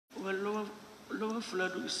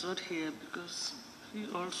Fuladu is not here because he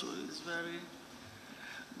also is very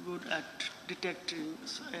good at detecting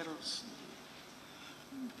errors.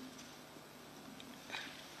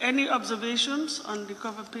 Any observations on the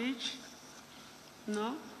cover page?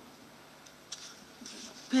 No?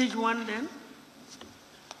 Page 1 then.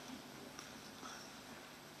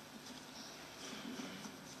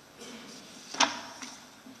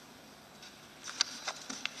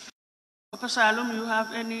 Papa Salum, you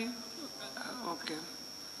have any? Okay.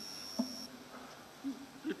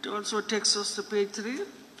 It also takes us to page 3,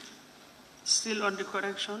 still on the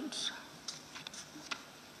corrections.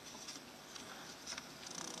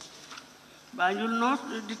 But you'll not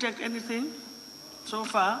detect anything so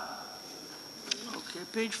far? Okay,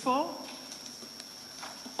 page 4.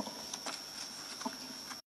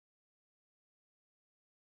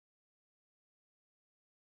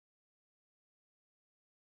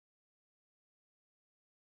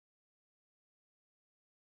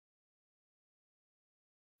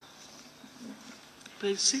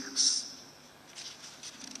 Page 6.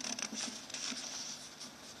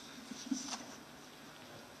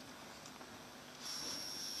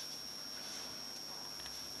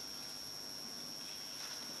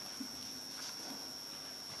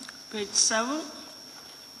 Page 7.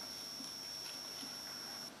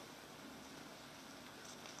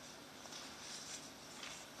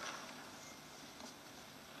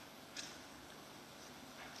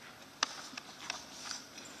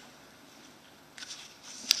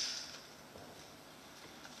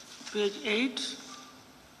 Page 8.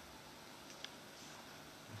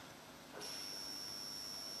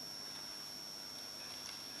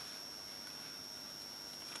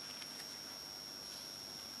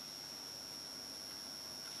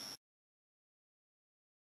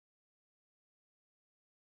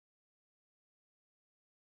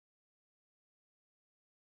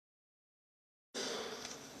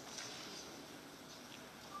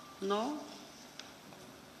 No?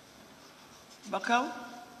 Bakau?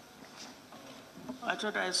 I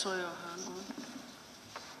thought I saw your hand.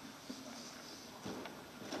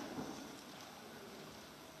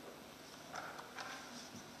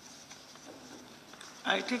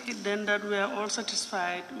 I take it then that we are all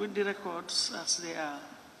satisfied with the records as they are.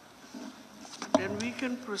 Then we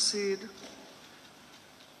can proceed.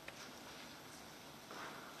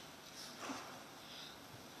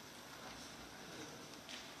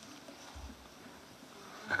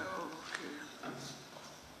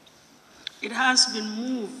 It has been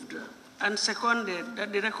moved and seconded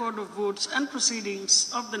that the record of votes and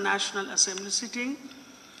proceedings of the National Assembly sitting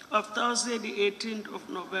of Thursday, the 18th of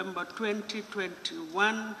November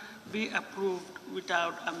 2021 be approved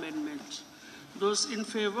without amendment. Those in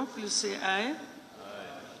favor, please say aye. Aye.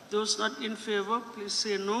 Those not in favor, please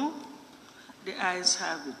say no. The ayes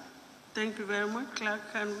have it. Thank you very much. Clerk,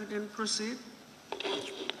 can we then proceed?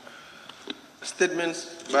 Statements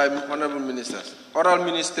by Honorable Ministers. Oral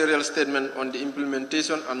Ministerial Statement on the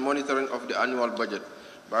Implementation and Monitoring of the Annual Budget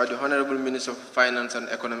by the Honorable Minister of Finance and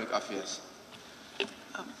Economic Affairs.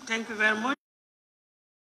 Thank you very much.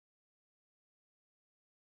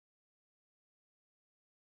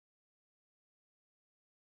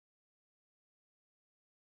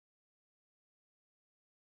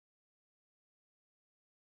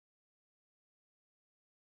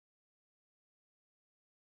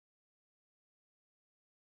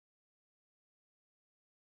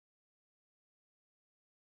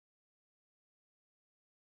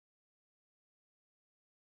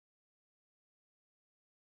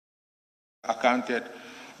 Accounted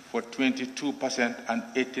for 22% and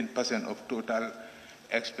 18% of total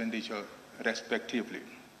expenditure, respectively.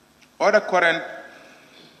 Other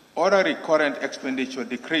recurrent expenditure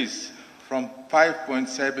decreased from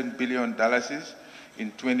 $5.7 billion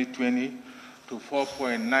in 2020 to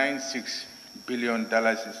 $4.96 billion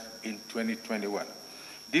in 2021.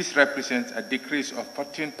 This represents a decrease of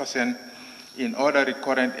 14% in other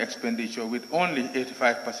recurrent expenditure, with only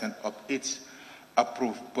 85% of its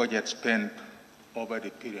approved budget spent over the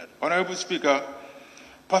period. Honorable Speaker,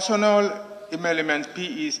 personnel emoluments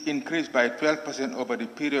PEs increased by 12% over the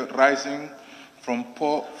period, rising from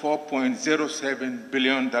 $4.07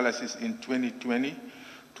 billion in 2020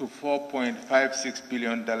 to $4.56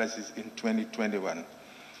 billion in 2021.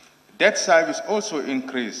 Debt service also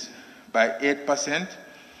increased by 8%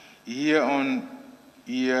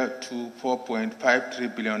 year-on-year to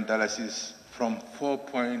 $4.53 billion from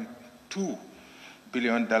 $4.2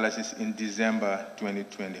 billion in December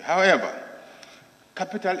 2020. However,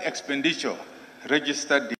 capital expenditure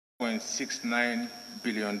registered $0.69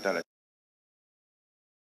 billion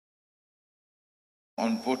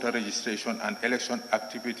on voter registration and election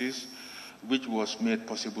activities, which was made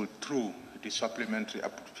possible through the Supplementary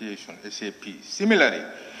Appropriation, SAP. Similarly,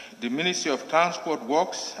 the Ministry of Transport,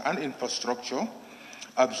 Works and Infrastructure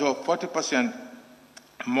absorbed 40%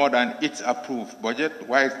 more than its approved budget,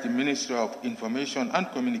 whilst the Ministry of Information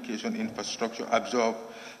and Communication Infrastructure absorbed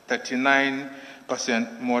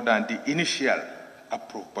 39% more than the initial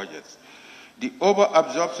approved budgets. The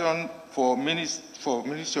over-absorption for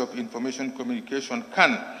Ministry of Information Communication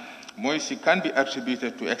can be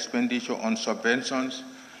attributed to expenditure on subventions,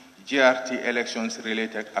 GRT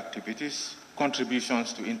elections-related activities,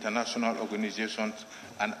 contributions to international organizations,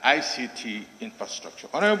 and ICT infrastructure.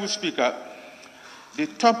 Honorable Speaker, the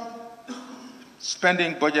top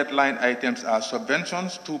spending budget line items are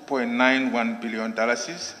subventions, $2.91 billion,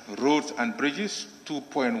 roads and bridges,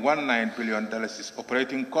 $2.19 billion,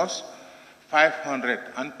 operating costs,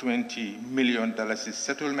 $520 million,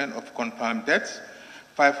 settlement of confirmed debts,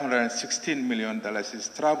 $516 million,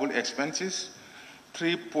 travel expenses,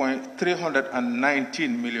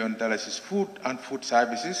 $319 million, food and food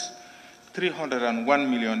services, $301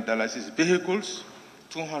 million, vehicles,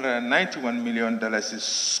 $291 million,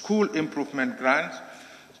 school improvement grants,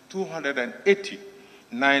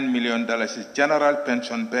 $289 million, general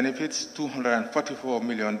pension benefits, $244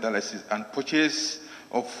 million, and purchase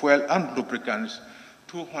of fuel and lubricants,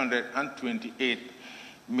 $228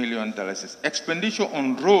 million. Expenditure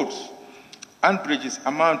on roads and bridges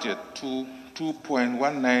amounted to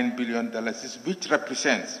 $2.19 billion, which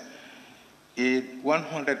represents a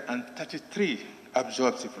 133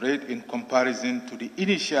 absorptive rate in comparison to the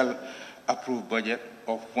initial approved budget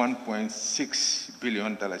of $1.6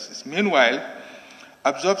 billion. Meanwhile,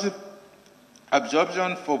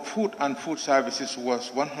 absorption for food and food services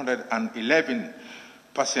was 111%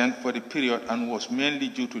 for the period and was mainly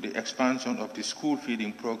due to the expansion of the school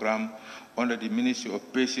feeding program under the Ministry of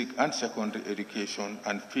Basic and Secondary Education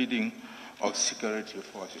and Feeding of Security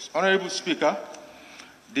Forces. Honorable Speaker,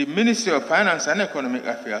 the Ministry of Finance and Economic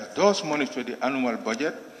Affairs does monitor the annual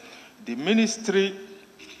budget. The ministry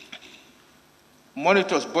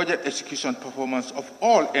monitors budget execution performance of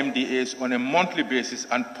all MDAs on a monthly basis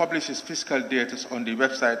and publishes fiscal data on the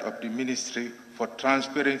website of the ministry for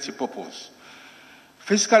transparency purposes.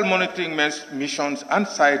 Fiscal monitoring missions and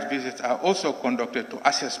site visits are also conducted to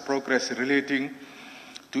assess progress relating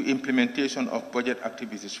to implementation of budget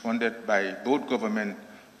activities funded by both government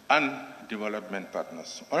and development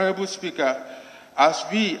partners. Honorable Speaker, as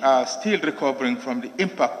we are still recovering from the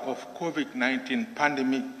impact of COVID-19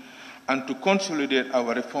 pandemic and to consolidate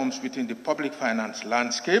our reforms within the public finance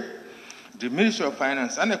landscape, the Ministry of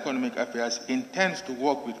Finance and Economic Affairs intends to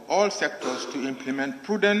work with all sectors to implement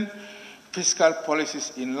prudent fiscal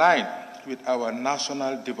policies in line with our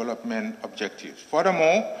national development objectives.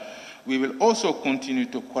 Furthermore, we will also continue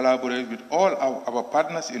to collaborate with all our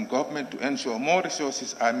partners in government to ensure more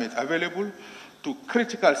resources are made available to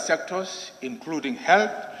critical sectors, including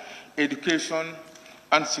health, education,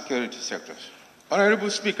 and security sectors. Honorable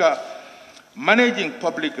Speaker, managing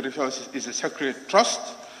public resources is a sacred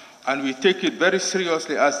trust, and we take it very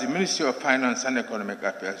seriously as the Ministry of Finance and Economic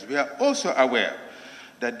Affairs. We are also aware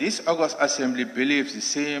that this August Assembly believes the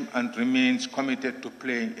same and remains committed to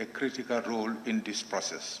playing a critical role in this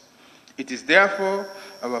process. It is therefore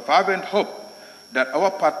our fervent hope that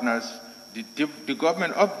our partners, the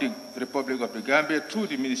government of the Republic of the Gambia through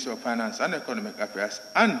the Ministry of Finance and Economic Affairs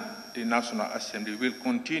and the National Assembly will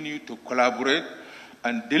continue to collaborate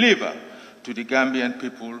and deliver to the Gambian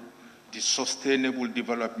people the sustainable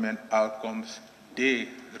development outcomes they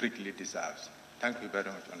richly deserve. Thank you very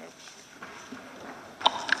much, Honorable.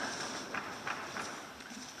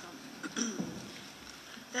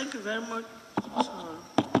 Thank you very much.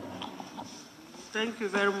 Thank you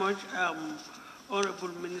very much, Honorable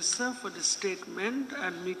Minister, for the statement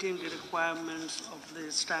and meeting the requirements of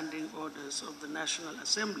the standing orders of the National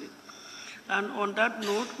Assembly. And on that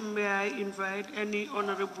note, may I invite any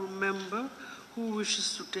honorable member who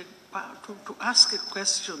wishes to take part, to ask a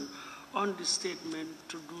question on the statement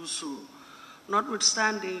to do so.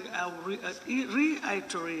 Notwithstanding, I will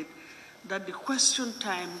reiterate that the question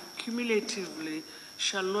time cumulatively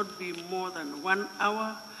shall not be more than 1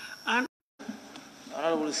 hour. And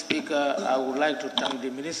Honorable Speaker, I would like to thank the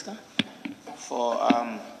Minister for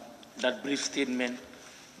that brief statement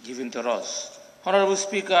given to us. Honorable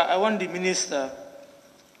Speaker, I want the Minister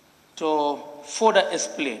to further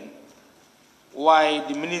explain why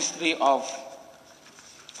the Ministry of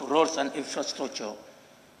Roads and Infrastructure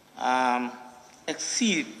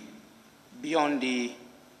exceed beyond the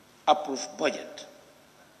approved budget.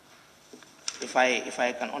 If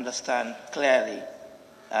I can understand clearly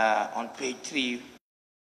on page 3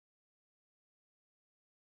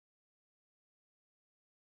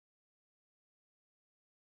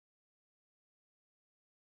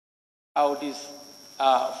 how these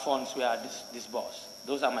funds were disbursed.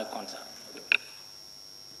 Those are my concerns.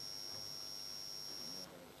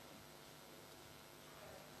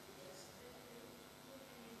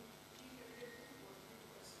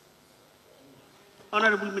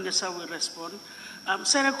 Honorable Minister will respond.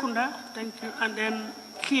 Serekunda, thank you, and then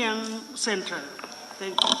Kiang Central.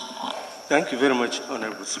 Thank you. Thank you very much,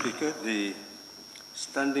 Honorable Speaker. The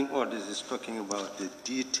standing orders is talking about the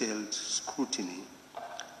detailed scrutiny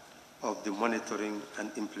of the monitoring and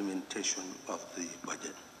implementation of the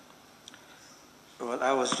budget. Well,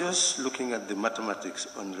 I was just looking at the mathematics,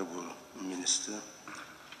 Honorable Minister.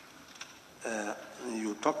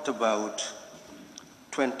 You talked about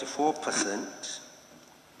 24%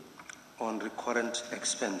 on recurrent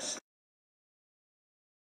expense.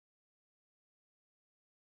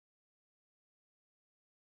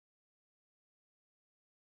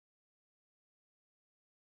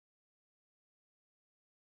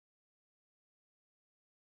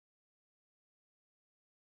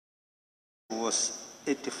 Was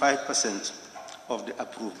 85% of the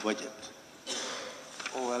approved budget.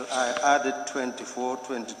 Well, I added 24,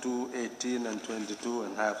 22, 18, and 22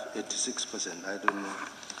 and have 86%. I don't know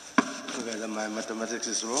whether my mathematics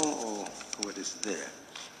is wrong or what is there.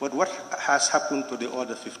 But what has happened to the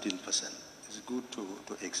other 15%? It's good to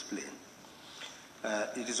explain.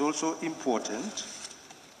 It is also important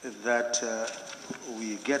that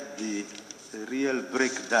we get the real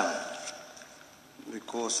breakdown,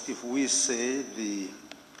 because if we say the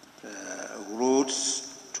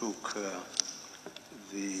roads took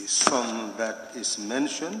the sum that is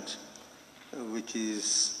mentioned, which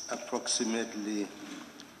is approximately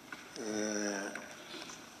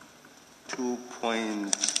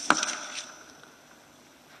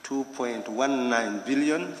 2.19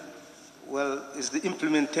 billion, well, it's the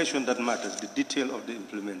implementation that matters, the detail of the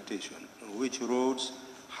implementation. Which roads,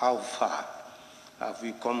 how far? Have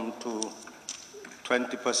we come to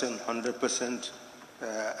 20%, 100%,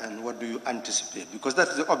 and what do you anticipate? Because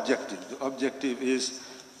that's the objective. The objective is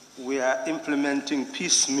we are implementing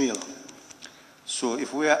piecemeal. So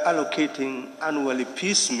if we are allocating annually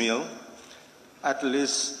piecemeal, at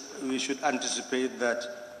least we should anticipate that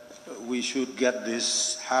we should get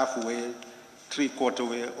this halfway, three-quarter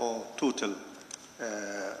way, or total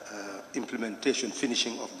implementation,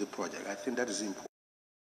 finishing of the project. I think that is important.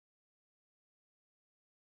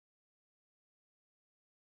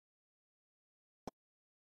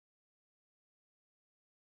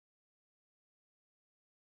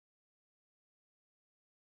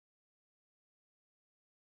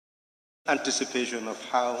 Anticipation of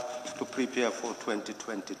how to prepare for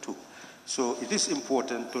 2022. So it is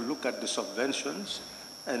important to look at the subventions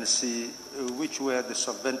and see which were the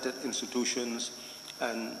subvented institutions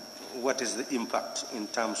and what is the impact in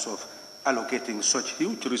terms of allocating such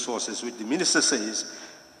huge resources, which the minister says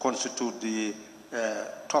constitute the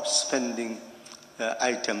top spending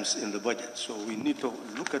items in the budget. So we need to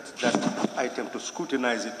look at that item to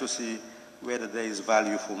scrutinize it to see whether there is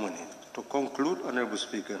value for money. To conclude, Honorable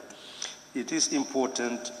Speaker, it is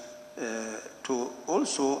important to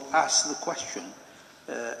also ask the question.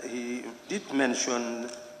 He did mention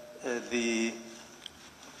the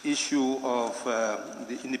issue of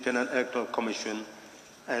the Independent Electoral Commission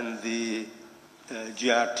and the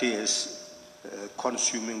GRTS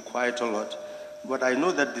consuming quite a lot. But I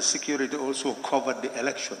know that the security also covered the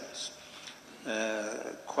elections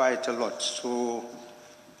quite a lot. So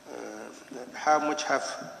how much have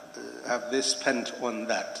they spent on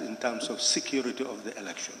that in terms of security of the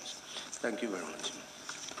elections? Thank you very much.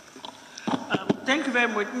 Thank you very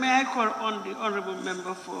much. May I call on the Honourable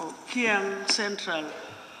Member for Kiang Central,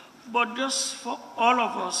 but just for all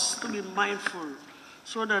of us to be mindful,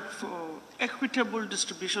 so that for equitable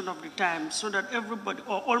distribution of the time, so that everybody,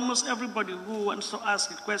 or almost everybody who wants to ask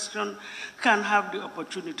a question can have the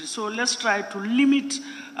opportunity. So let's try to limit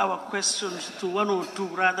our questions to one or two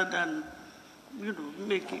rather than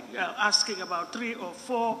asking about 3 or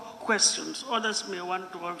 4 questions. Others may want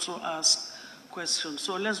to also ask questions.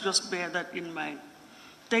 So let's just bear that in mind.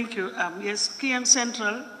 Thank you. Yes, Kian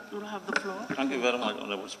Central, you have the floor. Thank you very much,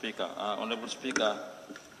 Honorable Speaker. Honorable Speaker,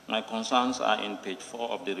 my concerns are in page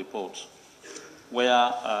 4 of the report,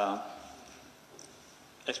 where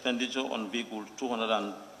expenditure on vehicles,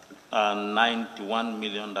 $291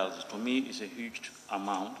 million, to me is a huge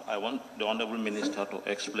amount. I want the Honorable Minister to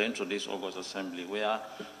explain to this August Assembly whether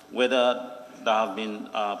there have been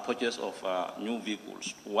purchase of new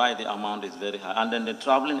vehicles, why the amount is very high. And then the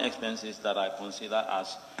traveling expenses that I consider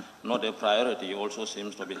as not a priority also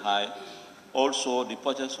seems to be high. Also, the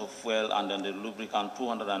purchase of fuel and then the lubricant,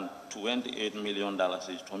 $228 million.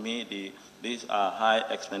 To me, these are high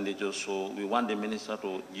expenditures, so we want the minister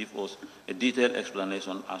to give us a detailed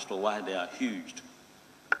explanation as to why they are huge.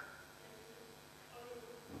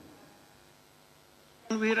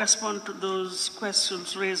 We respond to those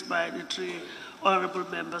questions raised by the three honorable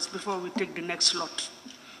members before we take the next lot.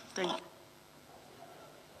 Thank you.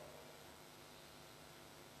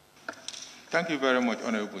 Thank you very much,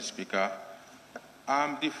 Honorable Speaker.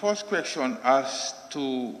 The first question as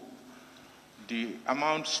to the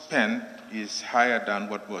amount spent is higher than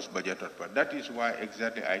what was budgeted for. That is why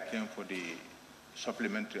exactly I came for the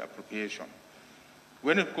supplementary appropriation.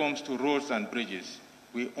 When it comes to roads and bridges,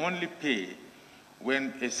 we only pay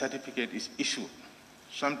when a certificate is issued.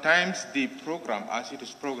 Sometimes the program, as it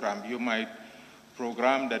is programmed, you might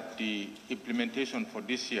program that the implementation for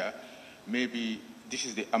this year, maybe this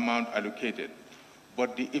is the amount allocated.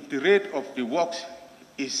 But if the rate of the works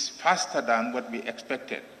is faster than what we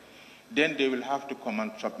expected, then they will have to come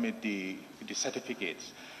and submit the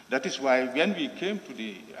certificates. That is why when we came to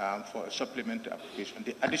the for supplementary application,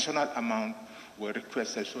 the additional amount were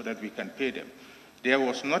requested so that we can pay them. There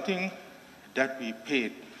was nothing that we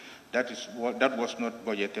paid that was not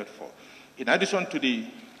budgeted for. In addition to the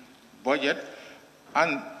budget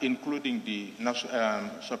and including the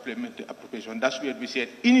supplementary application, that's where we said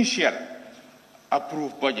initial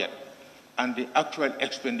approved budget and the actual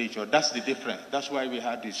expenditure. That's the difference. That's why we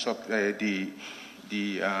had the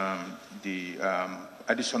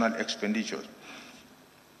additional expenditures.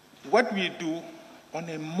 What we do on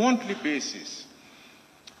a monthly basis,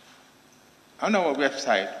 on our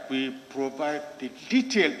website, we provide the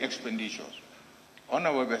detailed expenditures on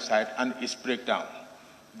our website and its breakdown.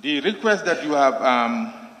 The request that you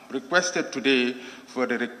have requested today for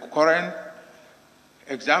the current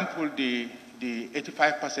example, the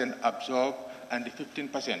 85% absorbed and the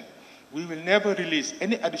 15%, we will never release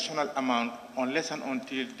any additional amount unless and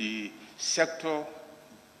until the sector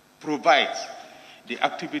provides the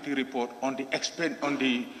activity report on the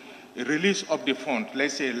release of the fund.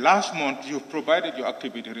 Let's say last month you provided your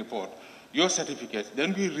activity report, your certificates,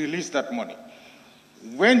 then we release that money.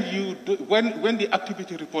 When the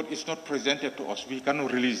activity report is not presented to us, we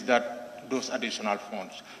cannot release those additional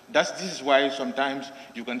funds. This is why sometimes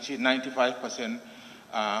you can see 95%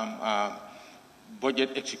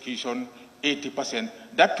 budget execution, 80%.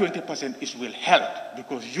 That 20% is withheld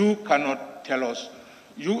because you cannot tell us.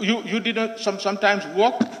 You did not, sometimes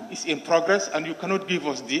work is in progress and you cannot give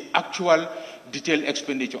us the actual detailed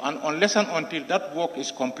expenditure. And unless and until that work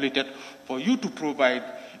is completed, for you to provide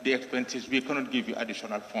the expenses, we cannot give you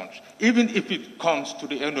additional funds. Even if it comes to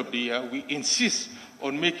the end of the year, we insist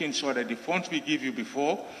on making sure that the funds we give you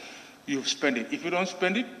before, you spend it. If you don't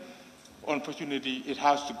spend it, unfortunately, it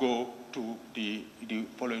has to go to the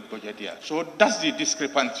following budget year. So that's the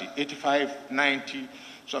discrepancy, 85, 90.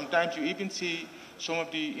 Sometimes you even see some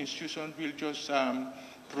of the institutions will just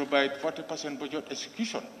provide 40% budget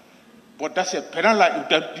execution. But that's a penalty,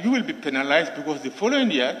 that you will be penalized because the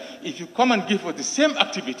following year, if you come and give us the same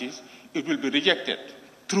activities, it will be rejected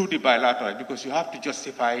through the bilateral because you have to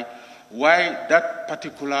justify why that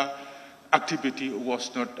particular activity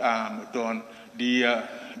was not done the year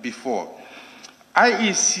before.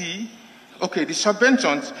 IEC, okay, the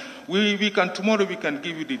subventions, tomorrow we can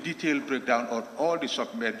give you the detailed breakdown of all the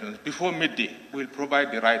subventions. Before midday, we'll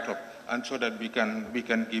provide the write-up and so that we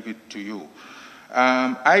can give it to you.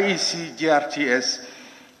 IEC, GRTS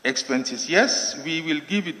expenses, yes, we will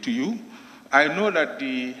give it to you. I know that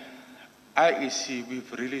the IEC,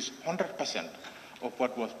 we've released 100% of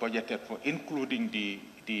what was budgeted for, including the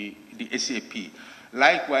SAP.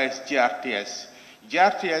 Likewise, GRTS,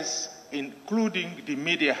 including the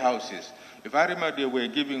media houses. If I remember, they were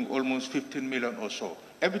giving almost 15 million or so.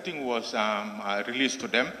 Everything was released to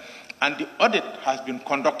them, and the audit has been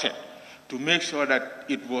conducted to make sure that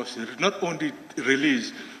it was not only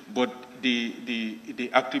released, but the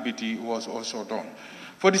activity was also done.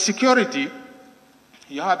 For the security,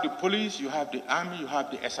 you have the police, you have the army, you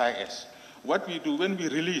have the SIS. What we do when we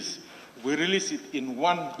release it in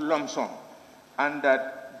one lump sum, and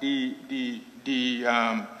that the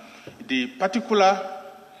particular,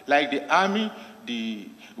 like the army,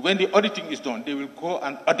 when the auditing is done, they will go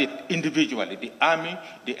and audit individually, the army,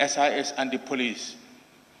 the SIS, and the police.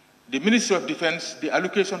 The Ministry of Defense, the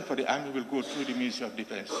allocation for the army will go through the Ministry of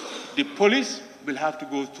Defense. The police will have to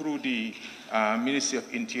go through the Ministry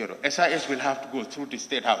of Interior. SIS will have to go through the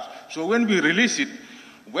State House. So when we release it,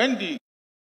 when the